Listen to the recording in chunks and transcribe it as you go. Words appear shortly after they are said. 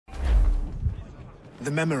The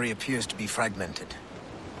memory appears to be fragmented.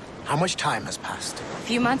 How much time has passed? A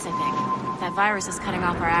few months, I think. That virus is cutting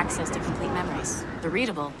off our access to complete memories. They're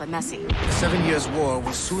readable, but messy. The 7 Years' War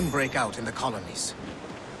will soon break out in the colonies.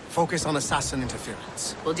 Focus on assassin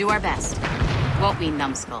interference. We'll do our best. Won't we,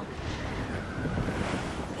 numbskull?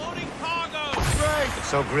 Loading cargo! It's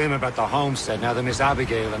so grim about the homestead now that Miss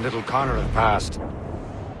Abigail and little Connor have passed.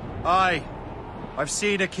 Aye. I've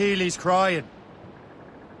seen Achilles crying.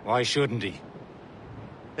 Why shouldn't he?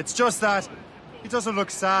 It's just that he doesn't look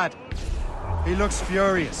sad. He looks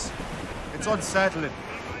furious. It's unsettling.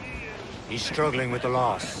 He's struggling with the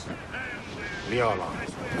loss. We all are.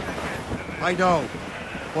 I know,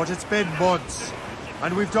 but it's been months,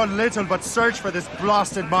 and we've done little but search for this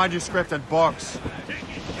blasted manuscript and box.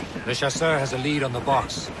 Le Chasseur has a lead on the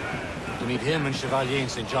box. To meet him and Chevalier in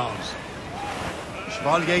St. John's.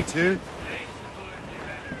 Chevalier too?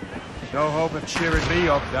 No hope of cheering me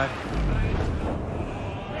up then.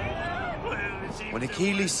 When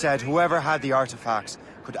Achilles said whoever had the artifacts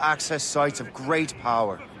could access sites of great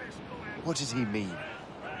power, what did he mean?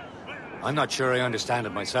 I'm not sure I understand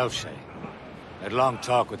it myself, Shay. I had a long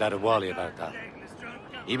talk with Adewale about that.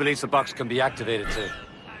 He believes the box can be activated to,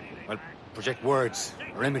 well, project words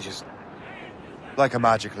or images. Like a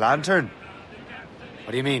magic lantern?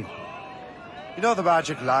 What do you mean? You know the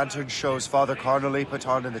magic lantern shows Father Connolly put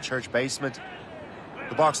on in the church basement?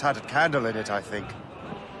 The box had a candle in it, I think.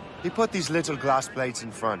 He put these little glass plates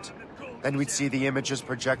in front. Then we'd see the images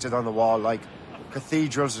projected on the wall like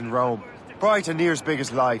cathedrals in Rome. Bright and near as big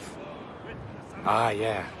as life. Ah,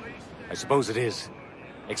 yeah. I suppose it is.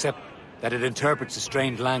 Except that it interprets the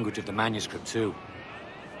strange language of the manuscript, too.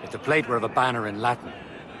 If the plate were of a banner in Latin,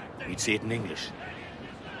 we'd see it in English.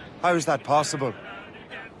 How is that possible?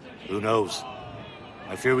 Who knows?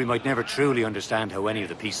 I fear we might never truly understand how any of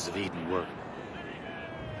the pieces of Eden work.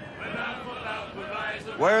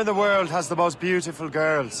 Where in the world has the most beautiful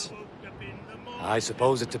girls? I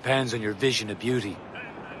suppose it depends on your vision of beauty.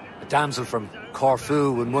 A damsel from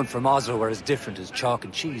Corfu and one from Oslo are as different as chalk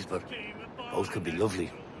and cheese, but both can be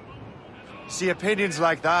lovely. See, opinions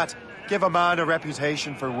like that give a man a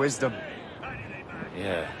reputation for wisdom.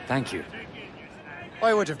 Yeah, thank you.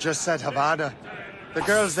 I would have just said Havana. The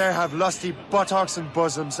girls there have lusty buttocks and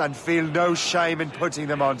bosoms and feel no shame in putting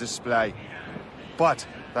them on display. But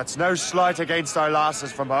that's no slight against our lasses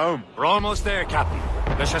from home. We're almost there, Captain.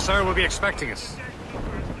 Le Chasseur will be expecting us.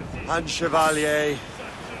 And Chevalier.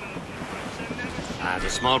 It's a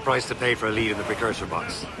small price to pay for a lead in the precursor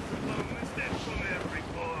box.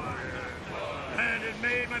 And it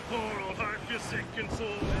made my poor old heart feel sick and sore.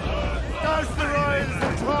 That's the rise,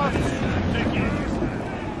 the tops!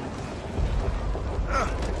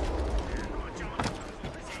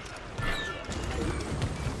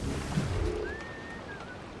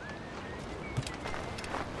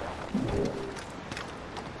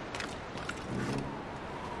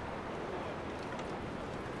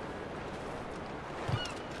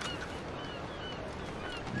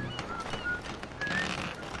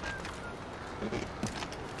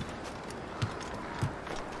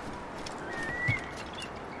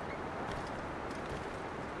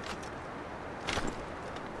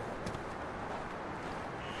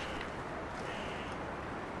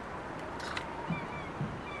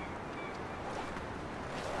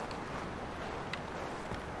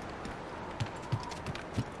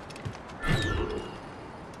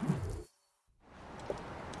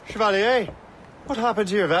 Chevalier, what happened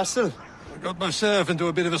to your vessel? I got myself into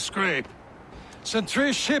a bit of a scrape. Sent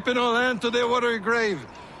 3 ships in our land to their watery grave.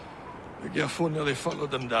 The Gerfaut nearly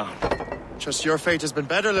followed them down. Just your fate has been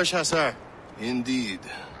better, Le Chasseur. Indeed.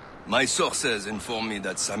 My sources inform me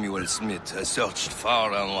that Samuel Smith has searched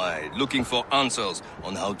far and wide, looking for answers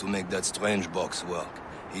on how to make that strange box work.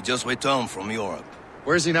 He just returned from Europe.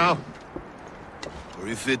 Where's he now?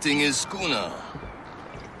 Refitting his schooner.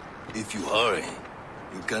 If you hurry,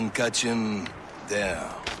 you can catch him there.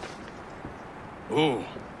 Oh,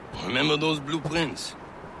 remember those blueprints?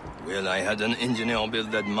 Well, I had an engineer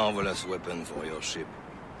build that marvelous weapon for your ship.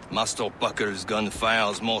 Master Puckle's gun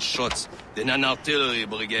fires more shots than an artillery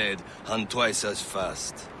brigade, and twice as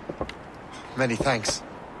fast. Many thanks.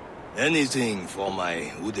 Anything for my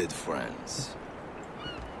hooded friends.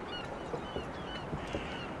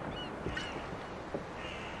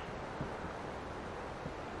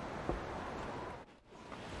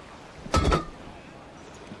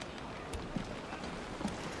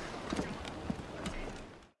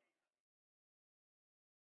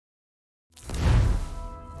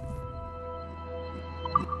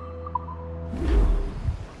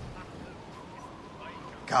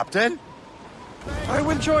 Captain? I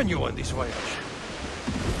will join you on this voyage.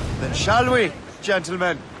 Then shall we?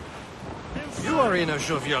 gentlemen. You are in a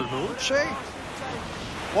jovial mood, Shay?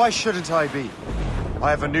 Why shouldn't I be? I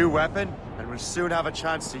have a new weapon, and will soon have a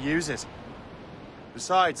chance to use it.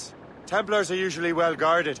 Besides, Templars are usually well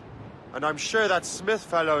guarded, and I'm sure that Smith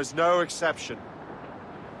fellow is no exception.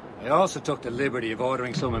 I also took the liberty of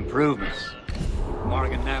ordering some improvements.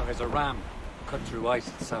 Morgan now has a ram cut through ice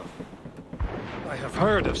itself. I have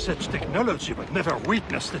heard of such technology, but never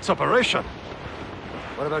witnessed its operation.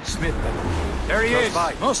 What about Smith, then? There he is!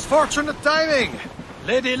 Most fortunate timing!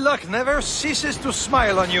 Lady Luck never ceases to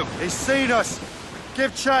smile on you. He's seen us!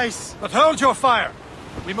 Give chase! But hold your fire!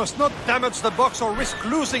 We must not damage the box or risk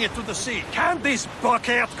losing it to the sea. Can't this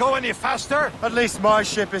bucket go any faster? At least my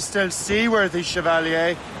ship is still seaworthy,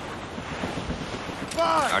 Chevalier.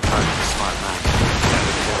 Our target's a smart man.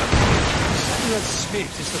 Samuel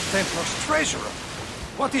Smith is the Templar's treasurer.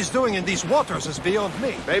 What he's doing in these waters is beyond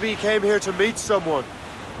me. Maybe he came here to meet someone.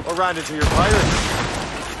 Or ran into your pirates.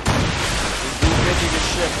 He's refitting his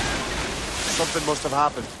ship. Something must have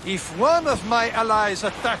happened. If one of my allies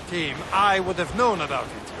attacked him, I would have known about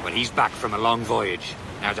it. Well, he's back from a long voyage.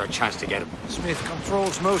 Now's our chance to get him. Smith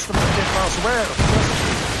controls most of the Templar's wares.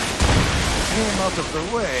 Get him out of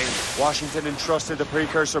the way. Washington entrusted the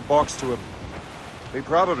precursor box to him. He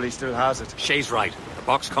probably still has it. Shay's right. The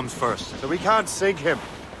box comes first. So we can't sink him.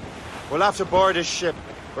 We'll have to board his ship,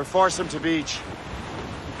 or force him to beach.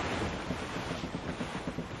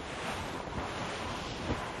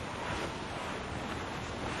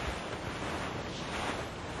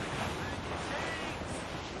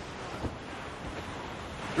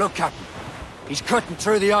 Look, Captain. He's cutting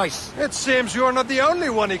through the ice. It seems you're not the only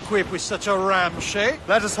one equipped with such a ram, Shay.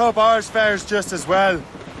 Let us hope ours fares just as well.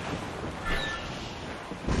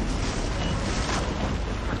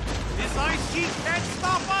 This ice sheet can't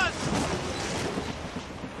stop us!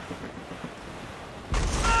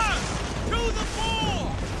 Sir! To the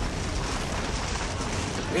fore!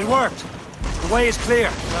 It worked. The way is clear.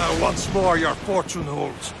 Now, once more, your fortune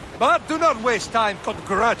holds. But do not waste time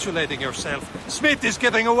congratulating yourself. Smith is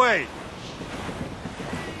getting away.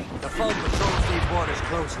 The foe patrols these waters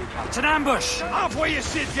closely, Captain. It's an ambush! Off where you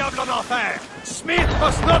sit, Diablo d'Enfer! Smith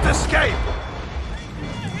must not escape!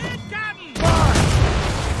 Hit, Captain!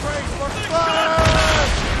 Brace for fire!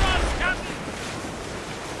 Cross, Captain!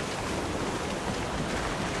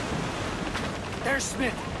 There's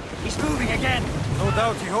Smith. He's moving again. No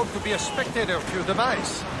doubt he hoped to be a spectator of your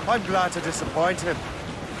demise. I'm glad to disappoint him.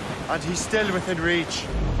 And he's still within reach.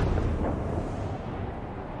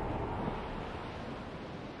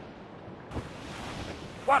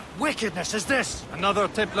 What wickedness is this? Another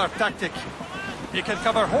Templar tactic. You can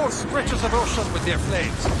cover whole stretches of ocean with their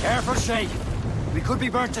flames. Careful, Shay. We could be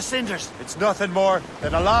burnt to cinders. It's nothing more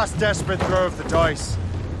than a last desperate throw of the dice.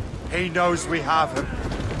 He knows we have him.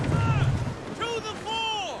 To the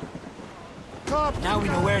fore! Now we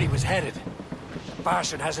know where he was headed. The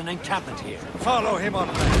bastard has an encampment here. Follow him on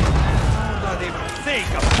land. Do not even think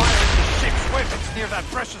of firing the ship's weapons near that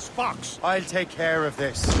precious box. I'll take care of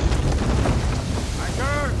this.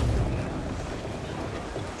 Anchor!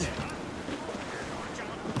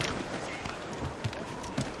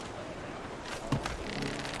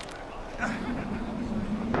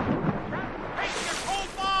 Take your cold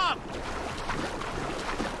bomb!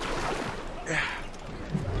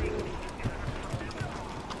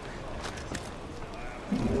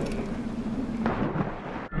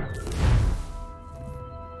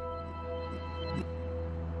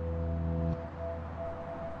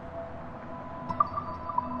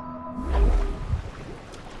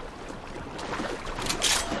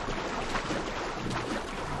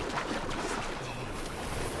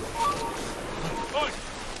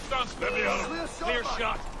 Let me out. Clear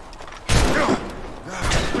shot.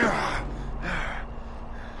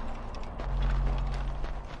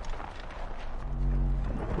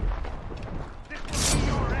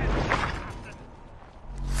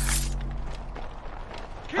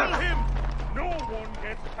 Kill him! No one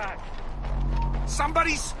gets past.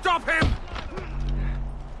 Somebody stop him!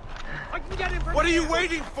 I can get him. What are you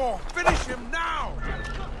waiting for? Finish him now!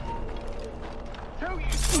 Tell you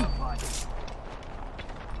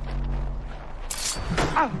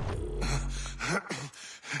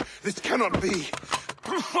This cannot be.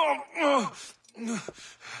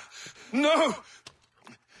 No!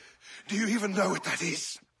 Do you even know what that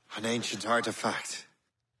is? An ancient artifact.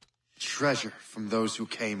 Treasure from those who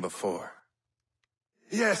came before.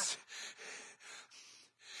 Yes.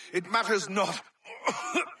 It matters not.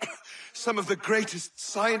 Some of the greatest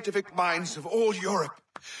scientific minds of all Europe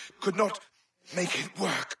could not make it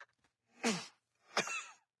work.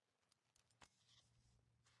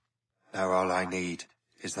 Now all I need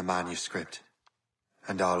is the manuscript.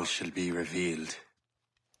 and all shall be revealed.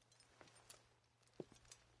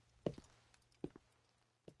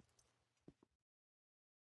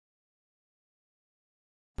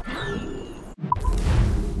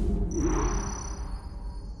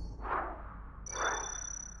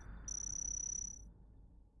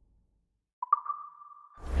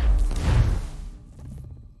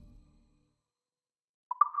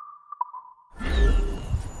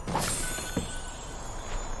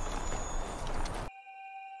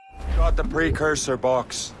 Got the precursor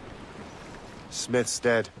box. Smith's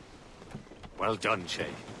dead. Well done, Shay.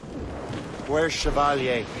 Where's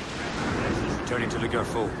Chevalier? Turning to Le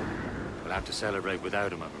Gerfaut. We'll have to celebrate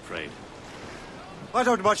without him, I'm afraid. I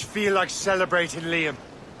don't much feel like celebrating, Liam.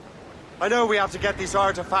 I know we have to get these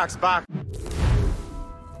artifacts back.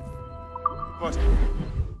 But...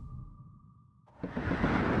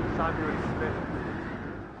 Samuel Smith.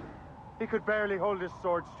 He could barely hold his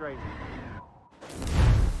sword straight.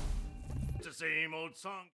 It's the same old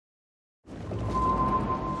song.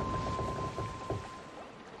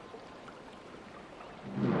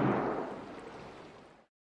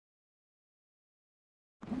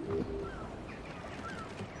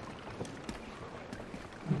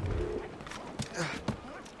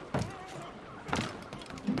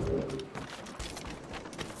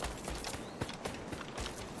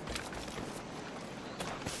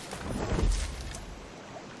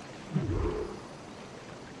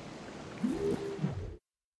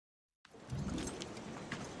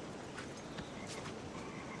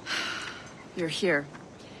 You're here.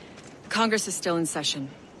 Congress is still in session.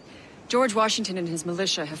 George Washington and his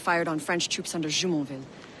militia have fired on French troops under Jumonville.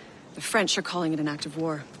 The French are calling it an act of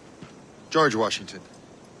war. George Washington.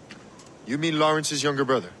 You mean Lawrence's younger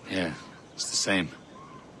brother? Yeah, it's the same.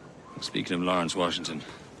 Speaking of Lawrence Washington,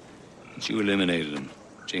 since you eliminated him,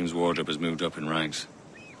 James Wardrop has moved up in ranks.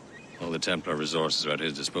 All the Templar resources are at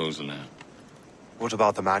his disposal now. What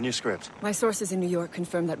about the manuscript? My sources in New York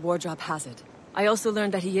confirm that Wardrop has it. I also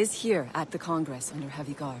learned that he is here at the Congress under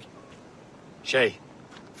heavy guard. Shay,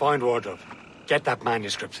 find Wardrop. Get that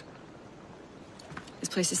manuscript. This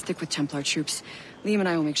place is thick with Templar troops. Liam and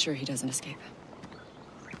I will make sure he doesn't escape.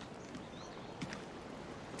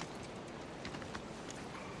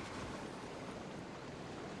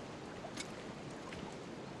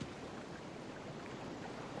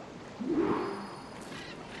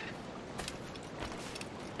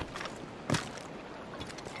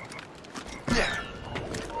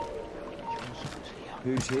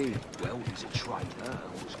 Who's he? Well, he's a traitor.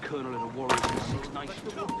 Was colonel of the warriors in the Six Nations.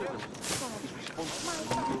 He's responsible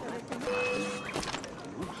for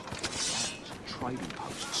trading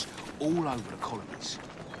posts all over the colonies.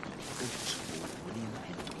 Orders for William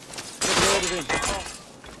Henry.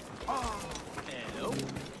 Hello.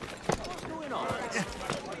 What's going on?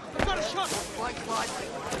 I've got a shot!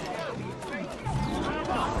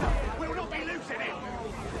 We'll not be losing it!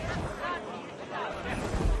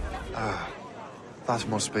 That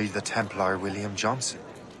must be the Templar William Johnson.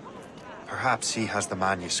 Perhaps he has the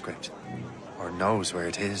manuscript, or knows where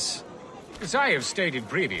it is. As I have stated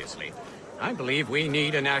previously, I believe we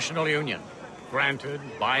need a national union, granted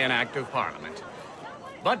by an act of parliament,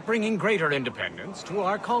 but bringing greater independence to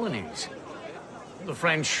our colonies. The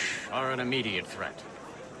French are an immediate threat,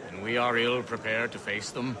 and we are ill prepared to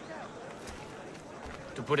face them.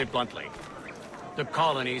 To put it bluntly, the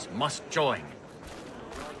colonies must join,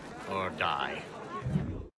 or die.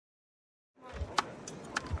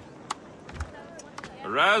 A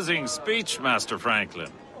rousing speech, Master Franklin.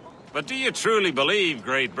 But do you truly believe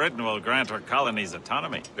Great Britain will grant our colonies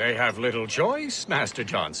autonomy? They have little choice, Master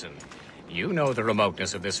Johnson. You know the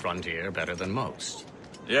remoteness of this frontier better than most.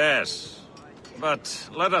 Yes, but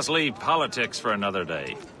let us leave politics for another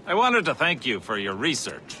day. I wanted to thank you for your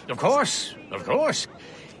research. Of course, of course.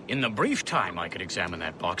 In the brief time I could examine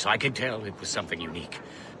that box, I could tell it was something unique.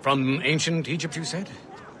 From ancient Egypt, you said?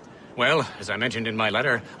 Well, as I mentioned in my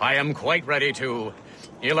letter, I am quite ready to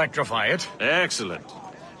electrify it. Excellent.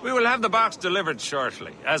 We will have the box delivered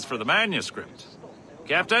shortly. As for the manuscript...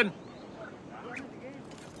 Captain?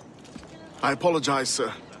 I apologize,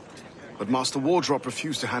 sir. But Master Wardrop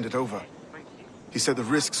refused to hand it over. He said the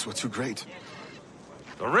risks were too great.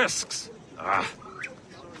 The risks? Ah.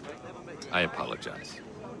 I apologize.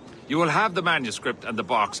 You will have the manuscript and the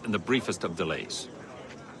box in the briefest of delays.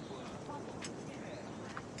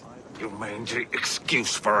 You mangy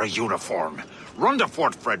excuse for a uniform. Run to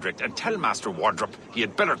Fort Frederick and tell Master Wardrop he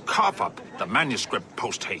had better cough up the manuscript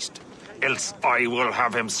post-haste. Else I will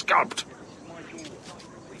have him scalped.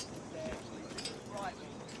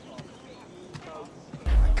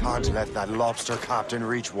 I can't let that lobster captain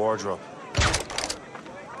reach Wardrop.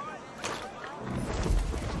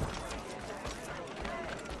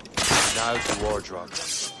 Now to wardrobe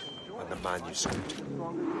and the manuscript.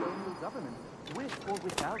 With or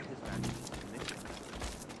without his majesty's permission.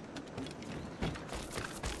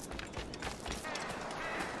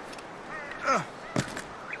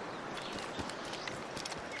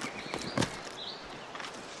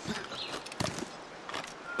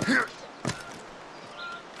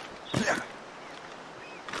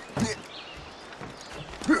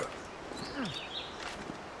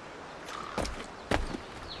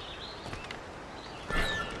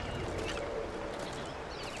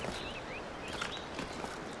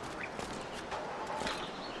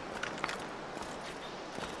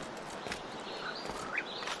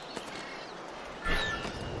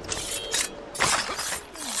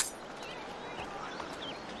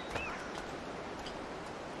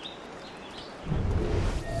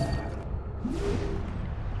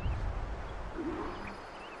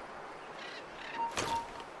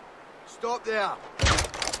 Stop there!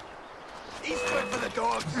 He's good for the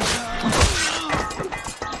dogs! You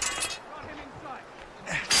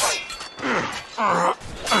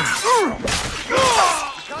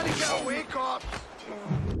can't get away, cop!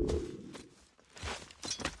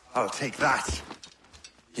 I'll take that,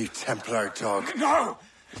 you Templar dog. No!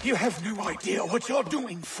 You have no idea what you're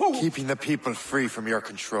doing, fool! Keeping the people free from your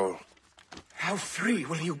control. How free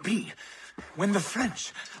will you be when the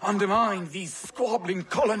French undermine these squabbling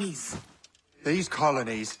colonies? These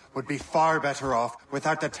colonies would be far better off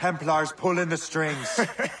without the Templars pulling the strings.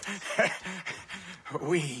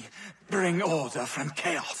 We bring order from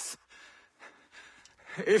chaos.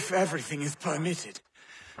 If everything is permitted,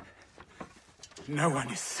 no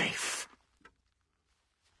one is safe.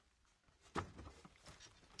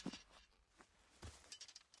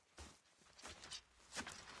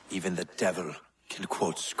 Even the devil can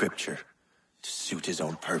quote scripture to suit his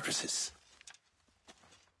own purposes.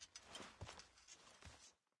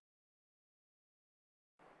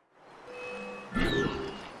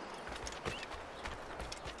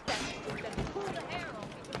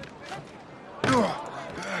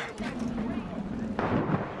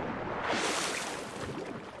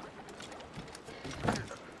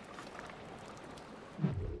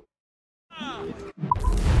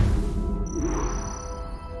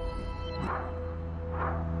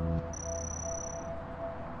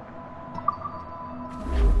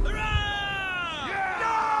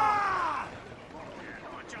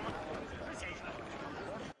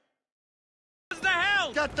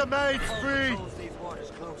 Get the maids free!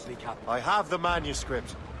 I have the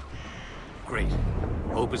manuscript. Great.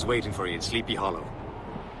 Hope is waiting for you in Sleepy Hollow.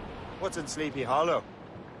 What's in Sleepy Hollow?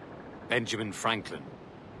 Benjamin Franklin.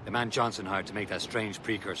 The man Johnson hired to make that strange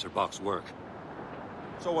precursor box work.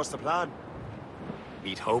 So what's the plan?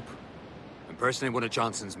 Meet Hope, impersonate one of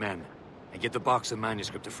Johnson's men, and get the box and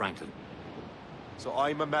manuscript to Franklin. So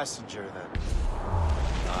I'm a messenger, then?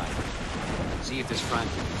 Aye. See if this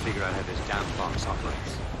Franklin can figure out how this damn box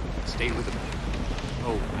operates. Stay with him.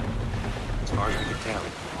 Oh, as far as we can tell,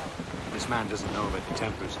 this man doesn't know about the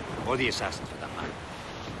Templars, or the Assassins for that matter.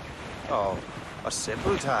 Oh, a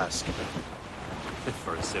simple task.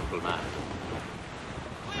 For a simple man.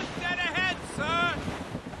 We're dead ahead, sir!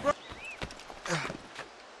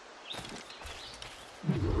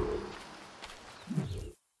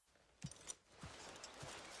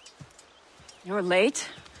 You're late.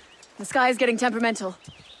 The sky is getting temperamental.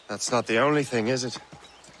 That's not the only thing, is it?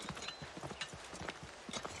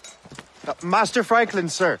 Master Franklin,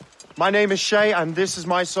 sir. My name is Shay, and this is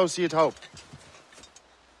my associate Hope.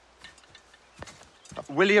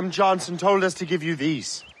 William Johnson told us to give you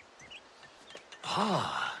these.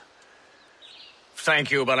 Ah. Thank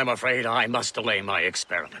you, but I'm afraid I must delay my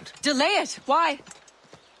experiment. Delay it? Why?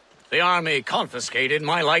 The army confiscated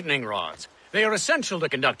my lightning rods. They are essential to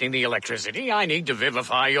conducting the electricity I need to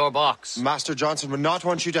vivify your box. Master Johnson would not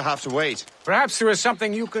want you to have to wait. Perhaps there is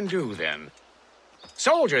something you can do, then.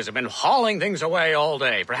 Soldiers have been hauling things away all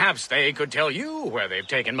day. Perhaps they could tell you where they've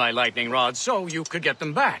taken my lightning rods so you could get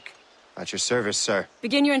them back. At your service, sir.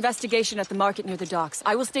 Begin your investigation at the market near the docks.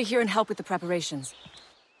 I will stay here and help with the preparations.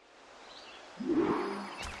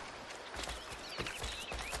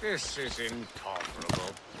 This is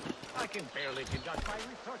intolerable. I can barely conduct my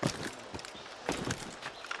research.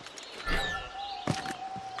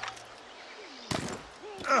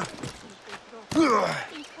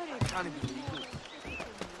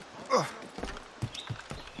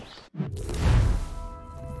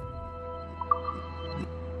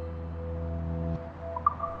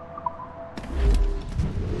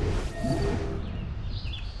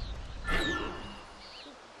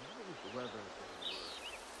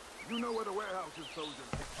 You know where the warehouse is, soldier.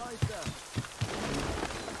 It's right there.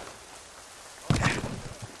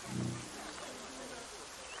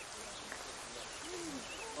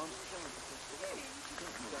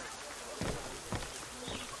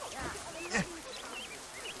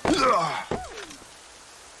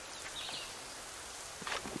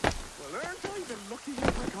 aren't I the lucky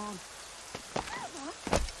leprechaun?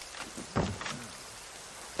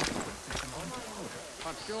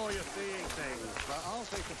 I'm sure you're seeing things, but I'll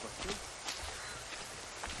take a picture.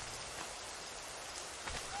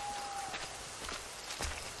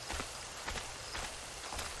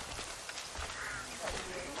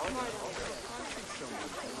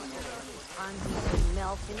 I'm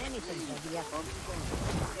milk and anything heavier.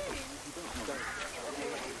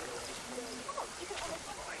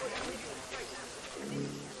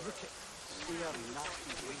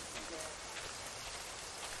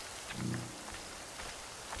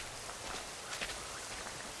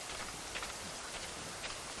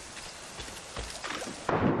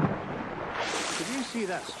 Did you see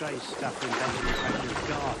that strange stuff embedded in Franklin's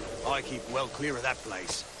garden? I keep well clear of that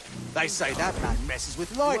place. They say that man messes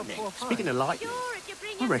with lightning. Speaking of lightning,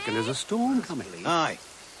 I reckon there's a storm coming. Aye.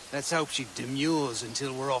 Let's hope she demurs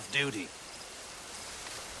until we're off duty.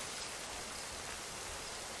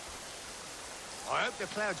 I hope the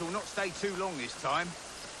clouds will not stay too long this time.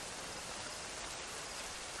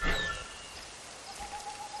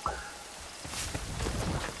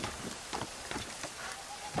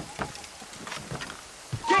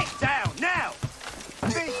 Get down, now!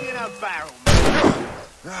 Fish in a barrel,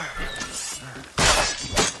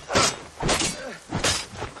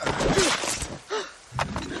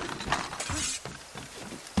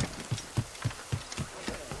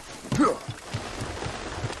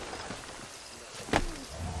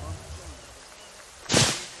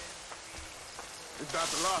 Is that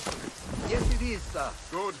the last of it? Yes, it is, sir.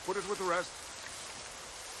 Good. Put it with the rest.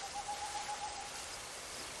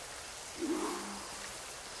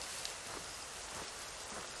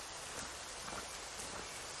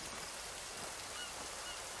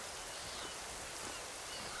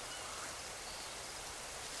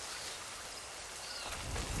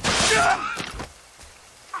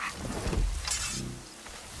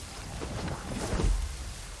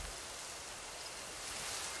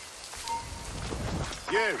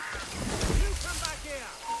 You come back here!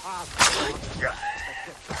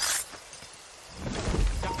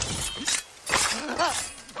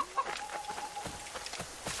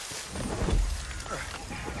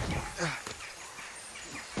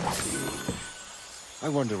 I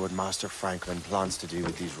wonder what Master Franklin plans to do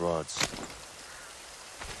with these rods.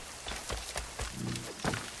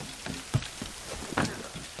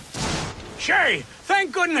 Shay!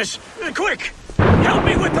 Thank goodness! Quick! Help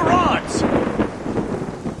me with the rods!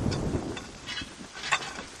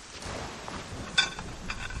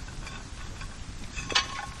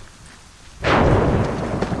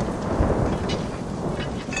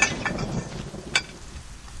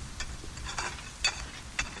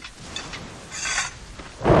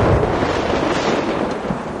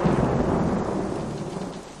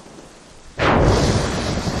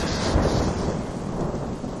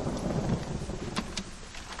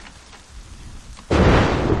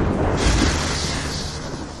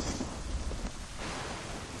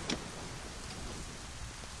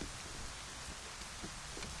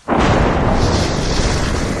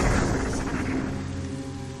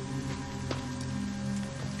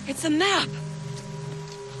 It's a map!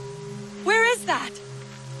 Where is that?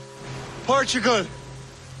 Portugal!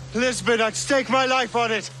 Lisbon, I'd stake my life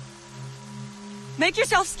on it! Make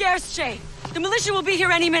yourself scarce, Shay. The militia will be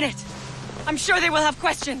here any minute. I'm sure they will have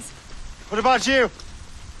questions. What about you?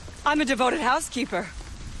 I'm a devoted housekeeper.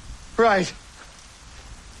 Right.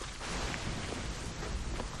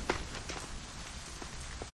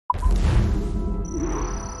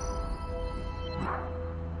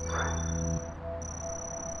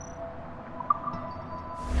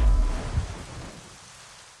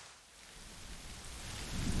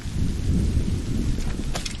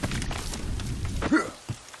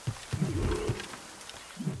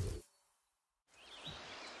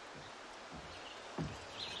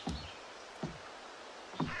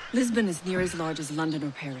 Lisbon is near as large as London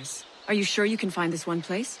or Paris. Are you sure you can find this one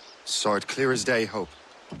place? Saw it clear as day, Hope.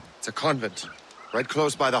 It's a convent, right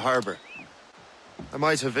close by the harbor. I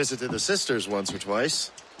might have visited the sisters once or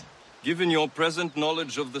twice. Given your present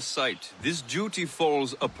knowledge of the site, this duty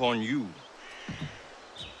falls upon you.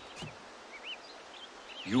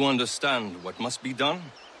 You understand what must be done?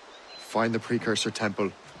 Find the precursor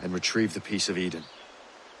temple and retrieve the Piece of Eden.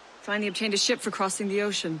 Finally obtained a ship for crossing the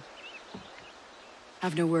ocean.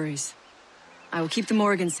 Have no worries. I will keep the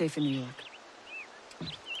Morgans safe in New York.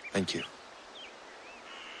 Thank you.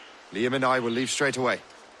 Liam and I will leave straight away.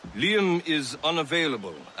 Liam is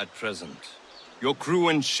unavailable at present. Your crew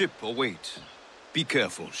and ship await. Be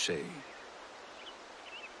careful, Shay.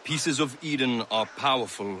 Pieces of Eden are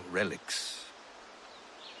powerful relics.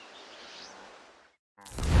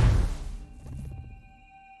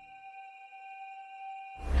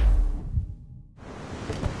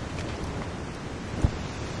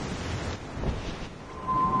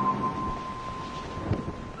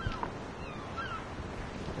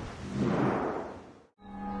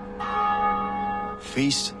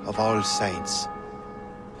 Feast of All Saints.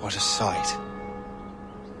 What a sight.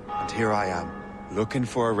 And here I am, looking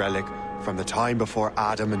for a relic from the time before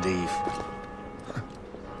Adam and Eve.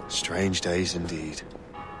 Strange days indeed.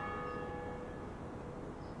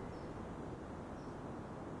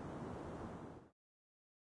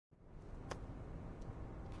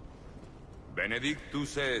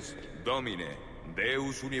 Benedictus est, Domine,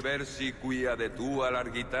 Deus universi quia de tua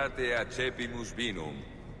largitate accepimus vinum,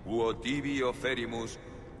 uo tibi oferimus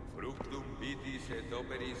fructum vitis et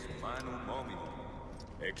operis manum hominum,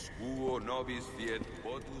 ex quo nobis fiet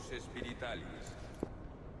votus spiritualis.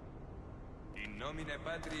 In nomine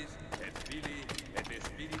Patris et Filii et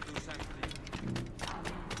Spiritus Sancti.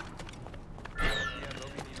 Gloria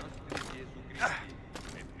Domini nostri Iesu Christi,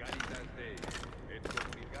 et caritas Dei, et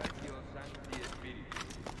communicatio Sancti Spiritus,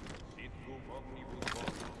 sit cum omnibus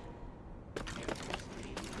vobis.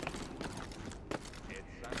 Et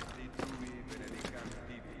Sancti Tui benedicant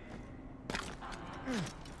tibi.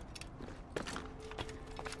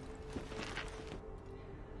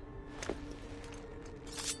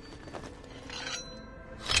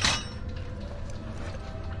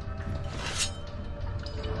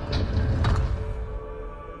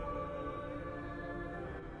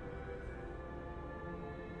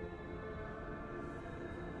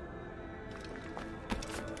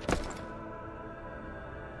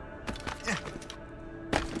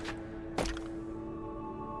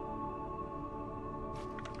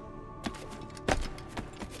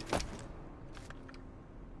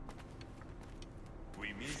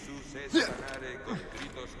 Sanare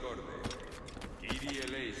contritos corde. Kyrie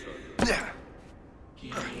eleison.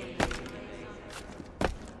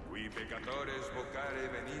 Qui peccatores vocare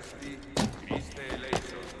venisti, Christe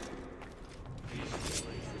eleison.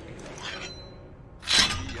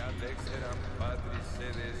 Qui ad exeram Patris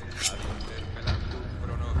sedes ad interpellantum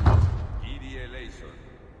pro nobis. Kyrie eleison.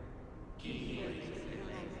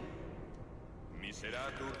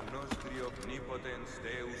 Miseratur nostri omnipotens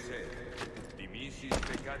Deus et, dimissis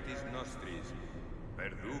peccatis nostris,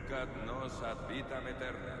 perducat nos ad vitam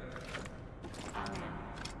aeterna. Amen.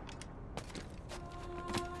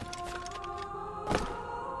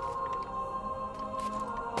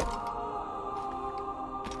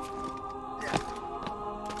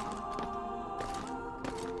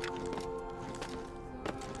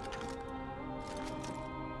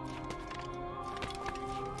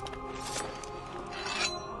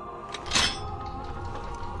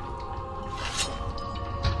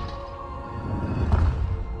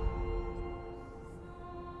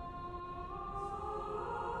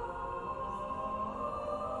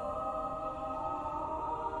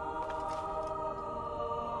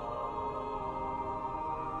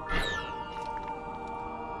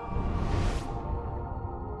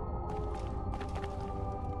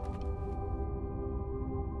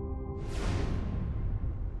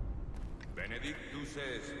 Benedictus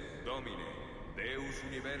est, Domine, Deus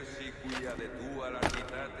universi quia de tua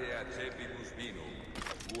largitate accepimus vinum,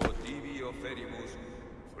 quo tibi oferimus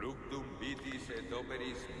fructum vitis et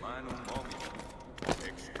operis manum hominum,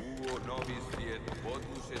 ex quo nobis fiet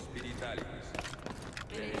votus spiritualis.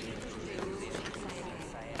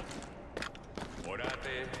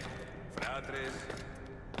 Orate, fratres,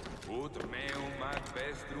 ut meum ad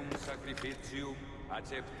vestrum sacrificium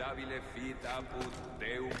acceptabile fit apud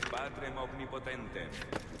Deum Patrem omnipotentem.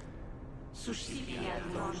 Suscipiat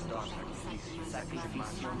nos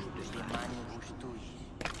sacrificium de manibus tuis.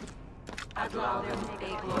 Ad laudem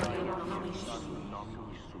Dei gloriam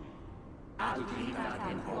nominis sui. Ad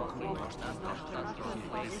utilitatem hoc nostras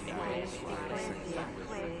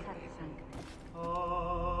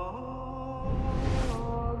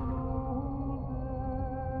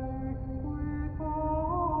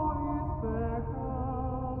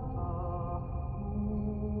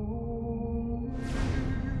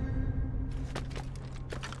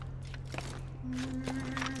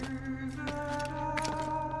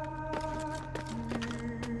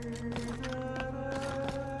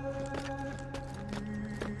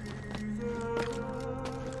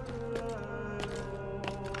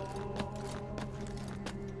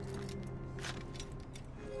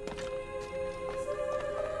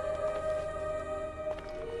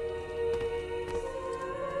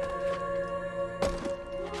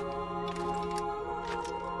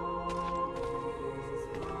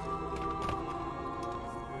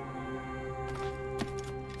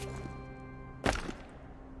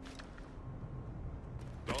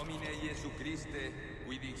Christe,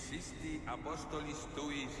 quid existi apostolis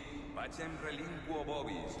tuis, pacem relinquo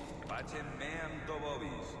vobis, pacem meam do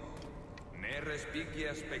vobis. Ne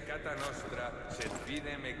respicias peccata nostra, sed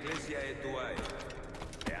fidem ecclesiae tuae.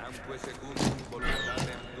 Eamque secundum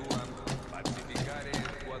voluntatem tuam, pacificare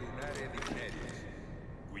et coadunare digneris,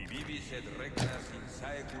 qui vivis et regnas in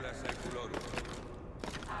saecula saeculorum.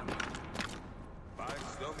 Amen.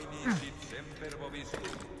 Pax Domini sit semper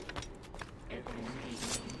vobiscum. Et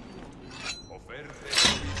offerte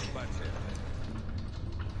vobis pacem.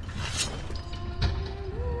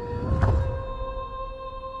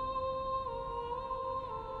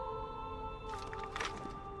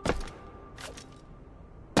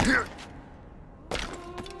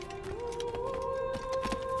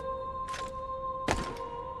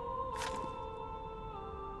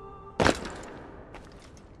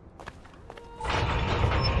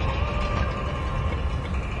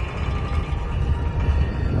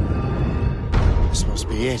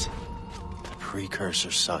 It. The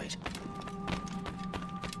precursor site.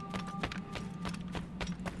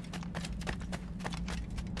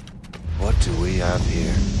 What do we have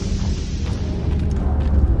here?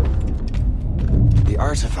 The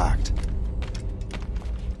artifact.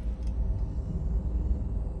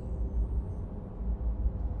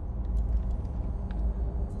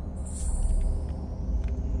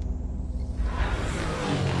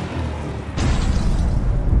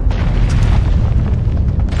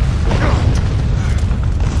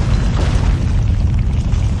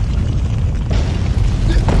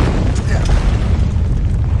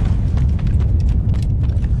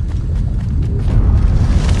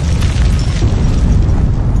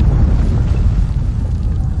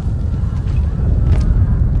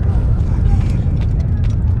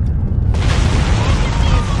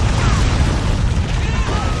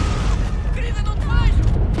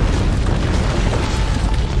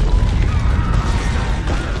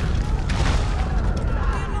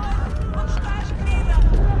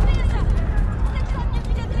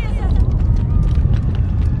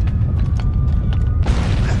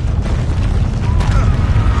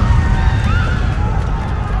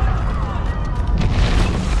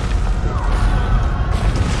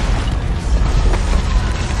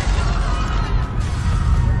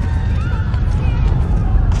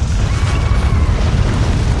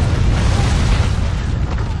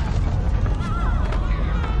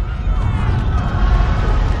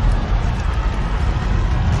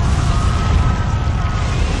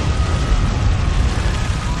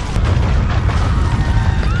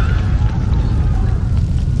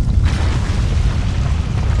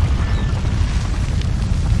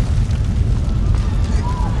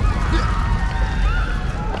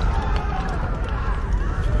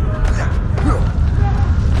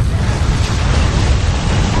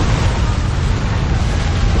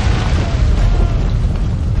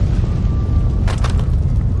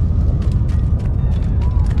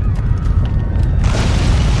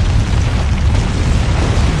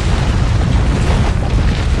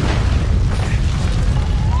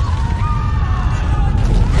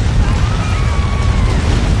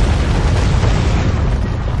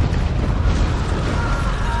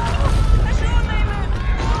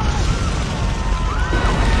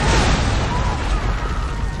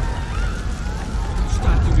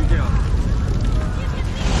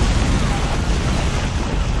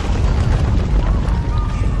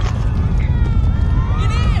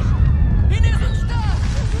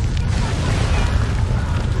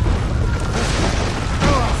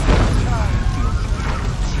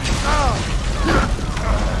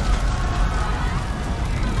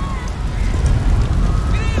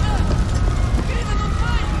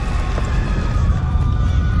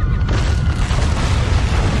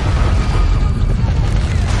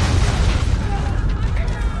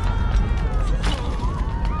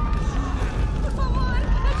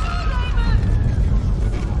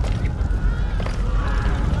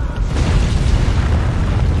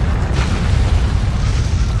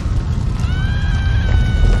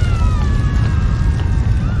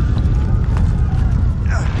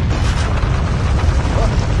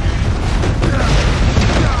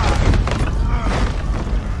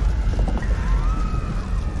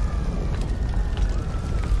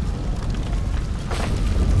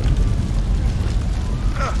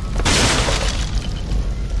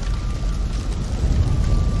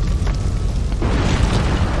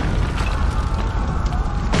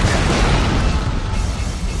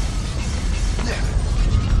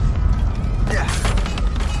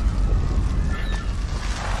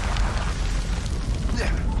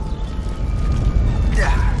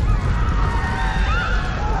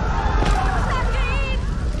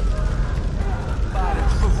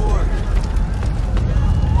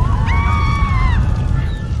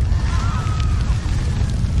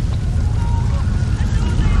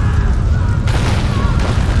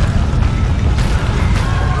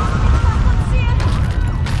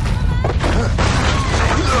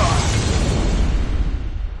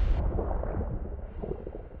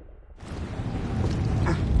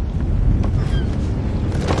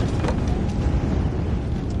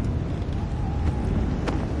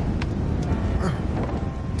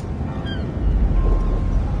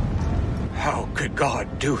 could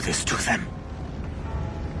God do this to them?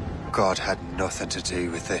 God had nothing to do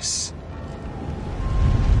with this.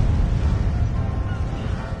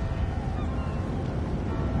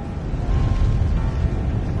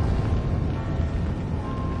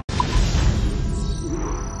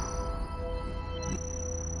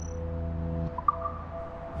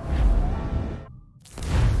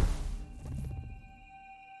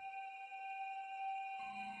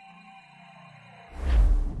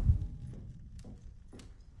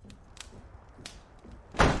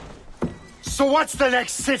 So what's the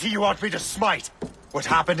next city you want me to smite? What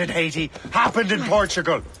happened in Haiti happened in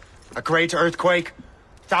Portugal. A great earthquake.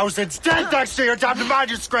 Thousands dead thanks to your damned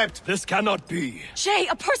manuscript! This cannot be. Shay,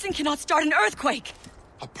 a person cannot start an earthquake!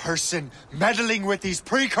 A person meddling with these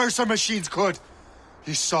precursor machines could.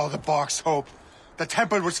 You saw the box, Hope. The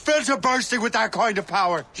temple was filled to bursting with that kind of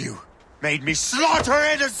power. You made me slaughter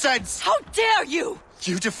innocents! How dare you!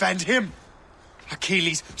 You defend him?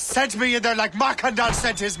 Achilles sent me in there like Macandal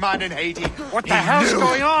sent his man in Haiti. What the hell's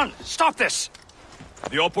going on? Stop this!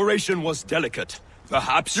 The operation was delicate.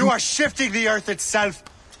 Perhaps you are shifting the earth itself.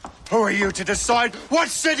 Who are you to decide what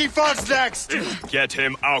city falls next? Get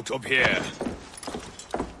him out of here.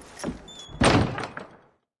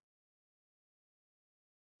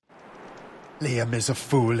 Liam is a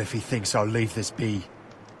fool if he thinks I'll leave this be.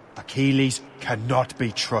 Achilles cannot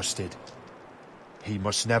be trusted. He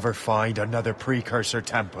must never find another precursor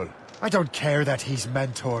temple. I don't care that he's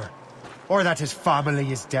mentor, or that his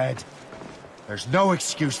family is dead. There's no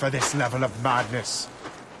excuse for this level of madness.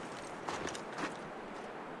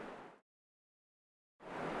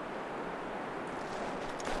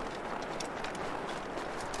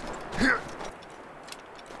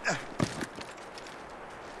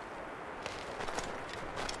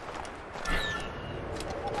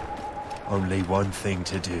 Only one thing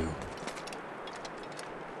to do.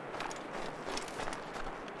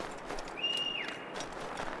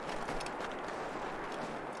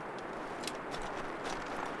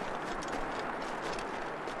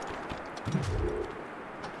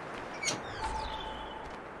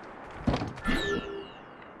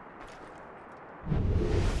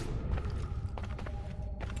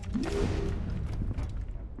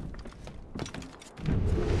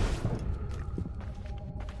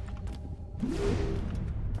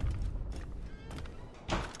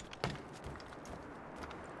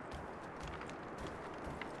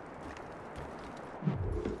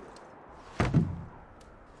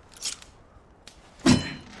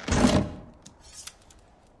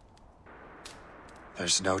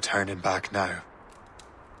 There's no turning back now.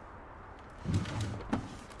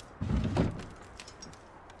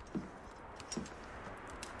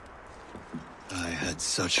 I had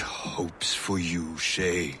such hopes for you,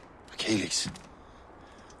 Shay. Achilles,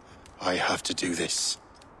 I have to do this.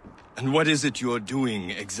 And what is it you're doing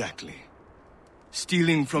exactly?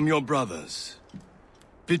 Stealing from your brothers?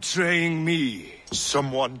 Betraying me?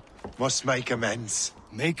 Someone must make amends.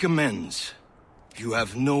 Make amends? You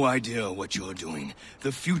have no idea what you're doing.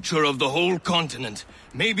 The future of the whole continent,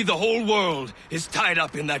 maybe the whole world, is tied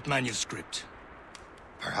up in that manuscript.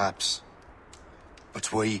 Perhaps.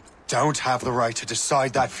 But we don't have the right to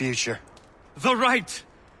decide that future. The right!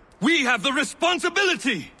 We have the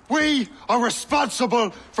responsibility! We are responsible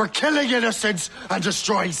for killing innocents and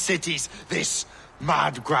destroying cities. This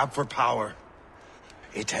mad grab for power.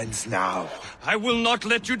 It ends now. I will not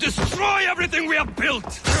let you destroy everything we have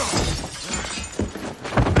built!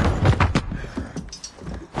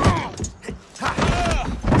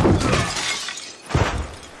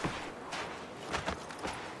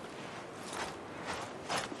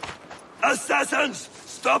 Assassins!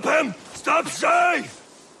 Stop him! Stop Shay!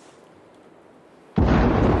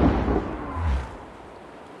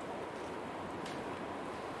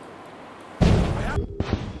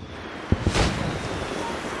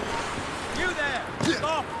 You there!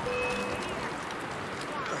 Stop!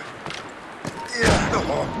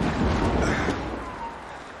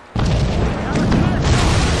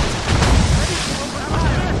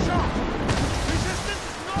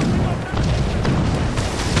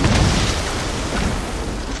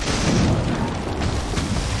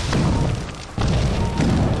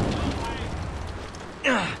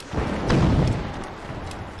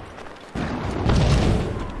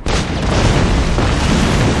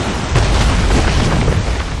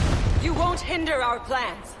 Hinder our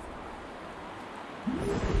plans.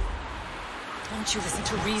 Don't you listen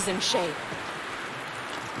to reason, Shay.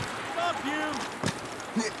 Stop you!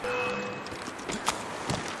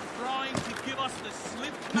 Trying to give us the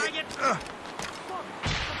slip, maggot?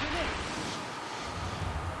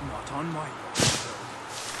 Not on my watch,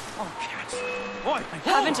 though. Oh, cat.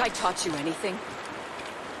 Haven't I taught you anything?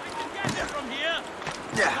 Get it from here!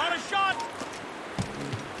 Not a shot!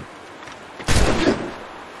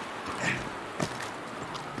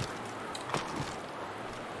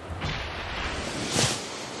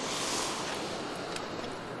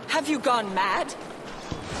 Have you gone mad?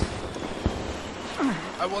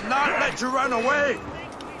 I will not let you run away!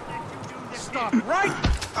 Stop right!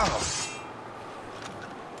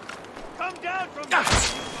 Come down from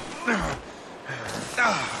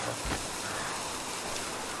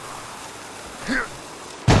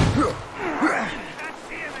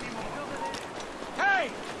Hey!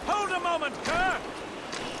 Hold a moment, Kerr!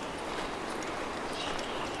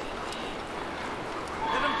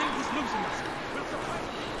 Let him think he's losing us. We'll surprise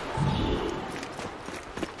him.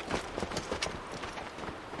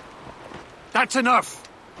 That's enough!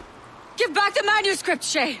 Give back the manuscript,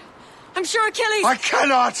 Shay! I'm sure Achilles... I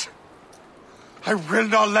cannot! I will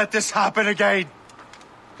not let this happen again!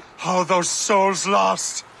 All those souls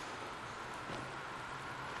lost!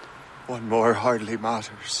 One more hardly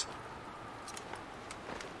matters.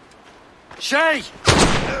 Shay!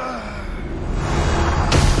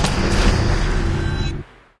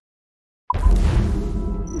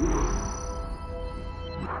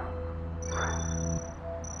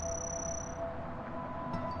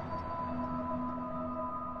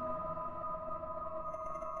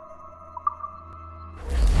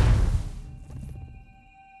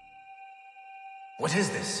 What is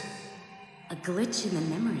this? A glitch in the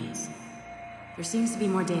memories. There seems to be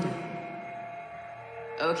more data.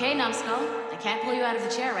 Okay, numbskull. I can't pull you out of the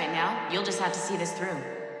chair right now. You'll just have to see this through.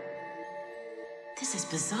 This is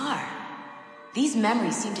bizarre. These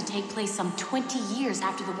memories seem to take place some 20 years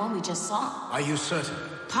after the one we just saw. Are you certain?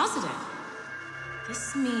 Positive.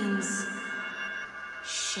 This means...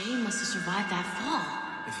 Shay must have survived that fall.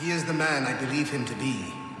 If he is the man I believe him to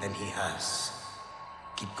be, then he has.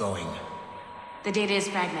 Keep going. The data is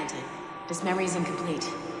fragmented. This memory is incomplete.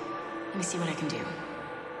 Let me see what I can do.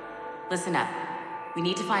 Listen up. We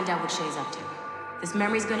need to find out what Shay's up to. This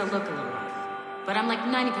memory's gonna look a little rough, but I'm like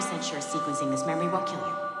 90% sure sequencing this memory won't kill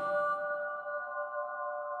you.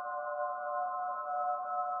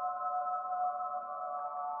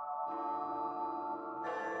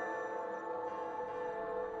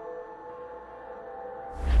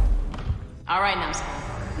 All right, numbskull.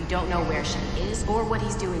 We don't know where Shay is or what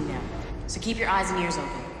he's doing there, so keep your eyes and ears open.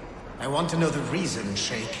 I want to know the reason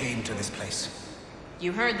Shay came to this place.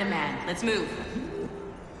 You heard the man. Let's move.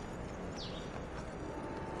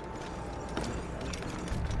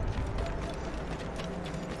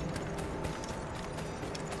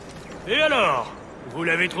 Et alors? Vous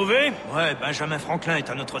l'avez trouvé? Ouais, Benjamin Franklin est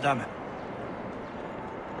à Notre-Dame.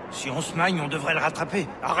 Si on se magne, on devrait le rattraper.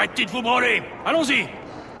 Arrêtez de vous branler! Allons-y!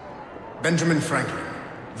 Benjamin Franklin.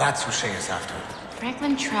 That's who Shay is after.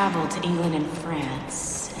 Franklin traveled to England and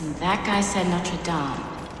France, and that guy said Notre Dame.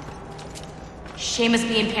 Shay must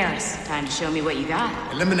be in Paris. Time to show me what you got.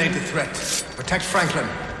 Eliminate the threat. Protect Franklin.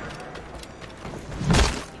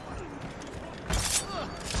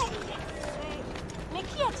 Mais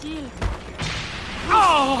qu'y a-t-il?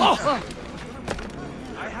 Oh!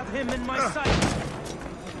 I have him in my sight.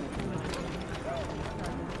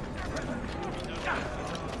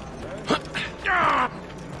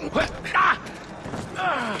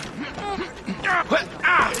 Now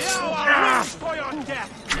I'll wish for your death.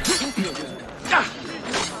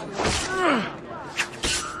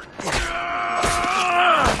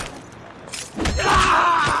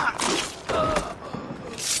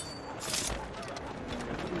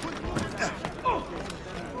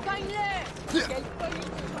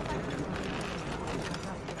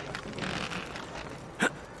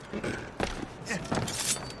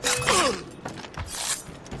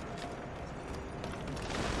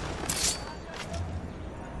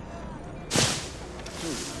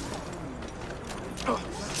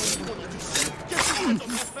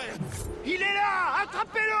 Il est là!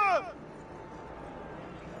 Attrapez-le!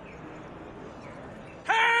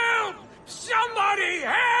 Help! Somebody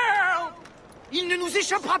help! Il ne nous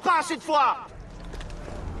échappera pas cette fois!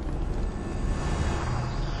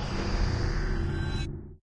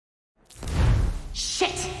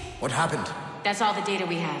 Shit! What happened? That's all the data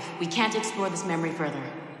we have. We can't explore this memory further.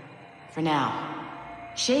 For now.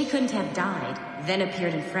 Shay couldn't have died, then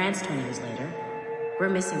appeared in France 20 years later. We're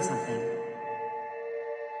missing something.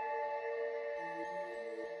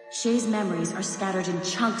 Shay's memories are scattered in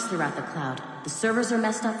chunks throughout the cloud. The servers are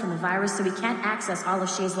messed up from the virus, so we can't access all of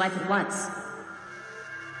Shay's life at once.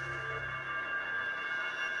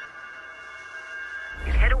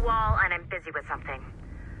 You've hit a wall, and I'm busy with something.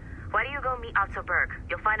 Why don't you go meet Otto Berg?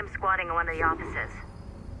 You'll find him squatting in one of the offices.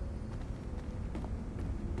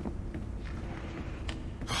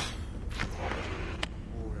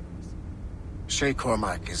 Shay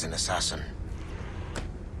Cormac is an assassin.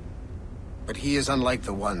 But he is unlike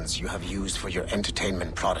the ones you have used for your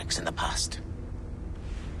entertainment products in the past.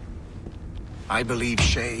 I believe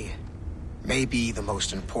Shay may be the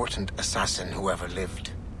most important assassin who ever lived.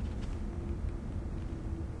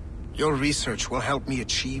 Your research will help me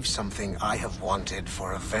achieve something I have wanted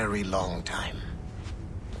for a very long time.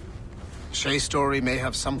 Shay's story may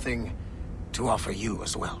have something to offer you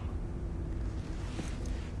as well.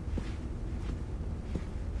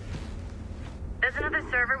 There's another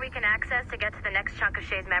server we can access to get to the next chunk of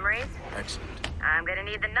Shay's memories. Excellent. I'm gonna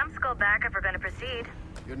need the numbskull back if we're gonna proceed.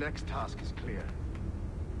 Your next task is clear.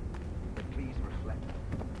 But please reflect.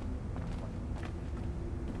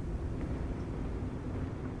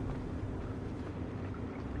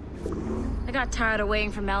 I got tired of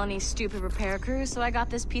waiting for Melanie's stupid repair crew, so I got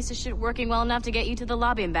this piece of shit working well enough to get you to the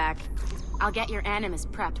lobby and back. I'll get your Animus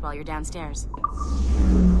prepped while you're downstairs.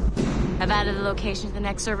 I've added the location to the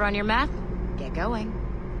next server on your map. Get going.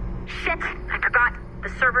 Shit! I forgot. The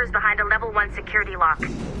server is behind a level 1 security lock.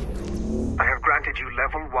 I have granted you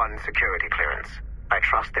level 1 security clearance. I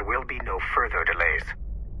trust there will be no further delays.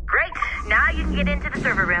 Great! Now you can get into the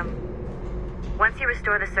server room. Once you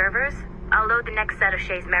restore the servers, I'll load the next set of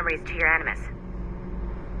Shay's memories to your Animus.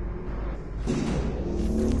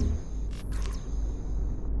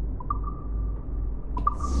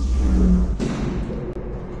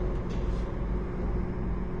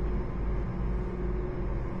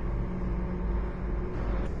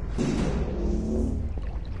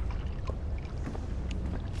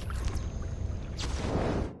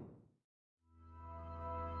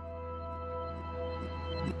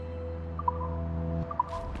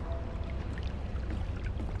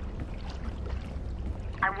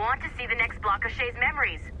 I want to see the next block of Shay's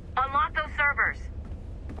memories. Unlock those servers.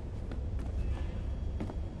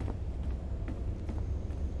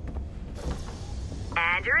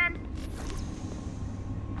 And you're in.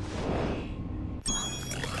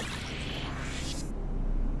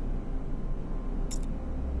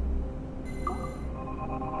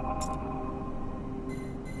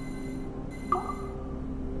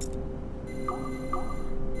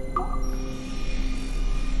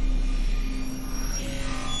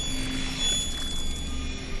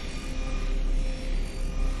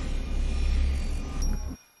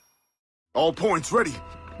 All points ready.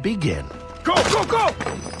 Begin. Go, go, go!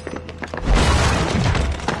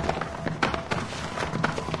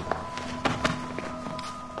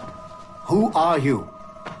 Who are you?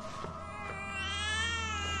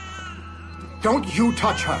 Don't you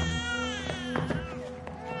touch her!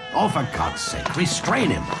 Oh, for God's sake, restrain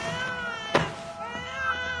him.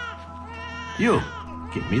 You,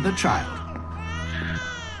 give me the child.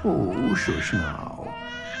 Oh, shush now.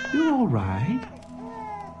 You're all right.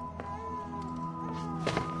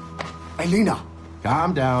 Elena!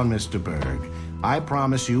 Calm down, Mr. Berg. I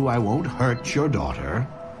promise you I won't hurt your daughter.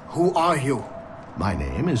 Who are you? My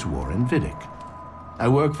name is Warren Vidic. I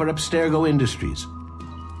work for Abstergo Industries.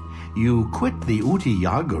 You quit the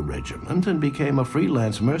Utiyaga regiment and became a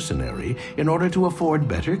freelance mercenary in order to afford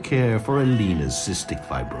better care for Elena's cystic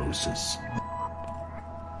fibrosis.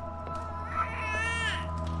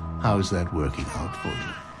 How's that working out for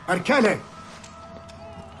you? Arkele!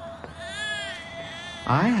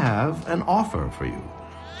 I have an offer for you.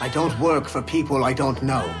 I don't work for people I don't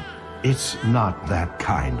know. It's not that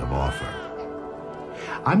kind of offer.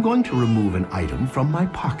 I'm going to remove an item from my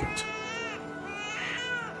pocket.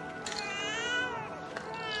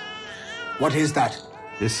 What is that?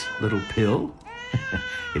 This little pill?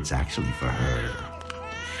 It's actually for her.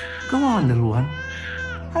 Go on, little one.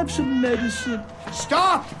 Have some medicine.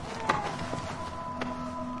 Stop!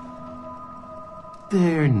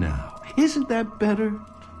 There now. Isn't that better?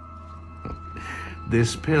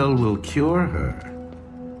 This pill will cure her.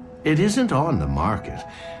 It isn't on the market,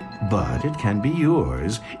 but it can be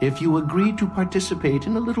yours if you agree to participate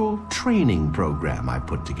in a little training program I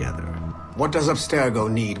put together. What does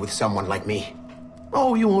Abstergo need with someone like me?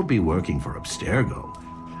 Oh, you won't be working for Abstergo.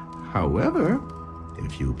 However,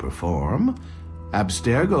 if you perform,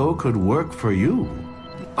 Abstergo could work for you.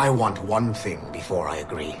 I want one thing before I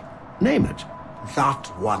agree. Name it. That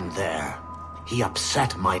one there. He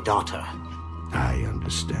upset my daughter. I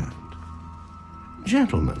understand.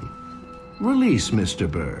 Gentlemen, release Mr.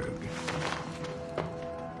 Berg.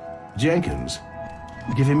 Jenkins,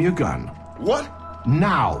 give him your gun. What?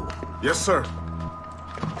 Now! Yes, sir.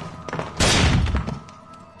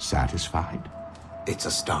 Satisfied? It's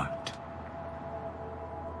a start.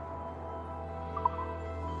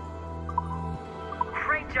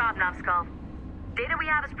 Great job, Numbskull. Data we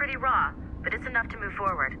have is pretty raw, but it's enough to move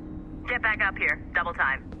forward. Get back up here. Double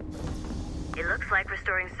time. It looks like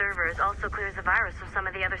restoring servers also clears the virus from some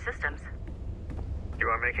of the other systems. You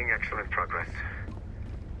are making excellent progress.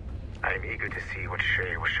 I am eager to see what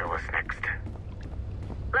Shay will show us next.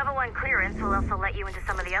 Level 1 clearance will also let you into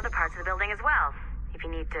some of the other parts of the building as well, if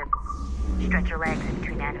you need to stretch your legs in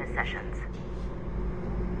between anime sessions.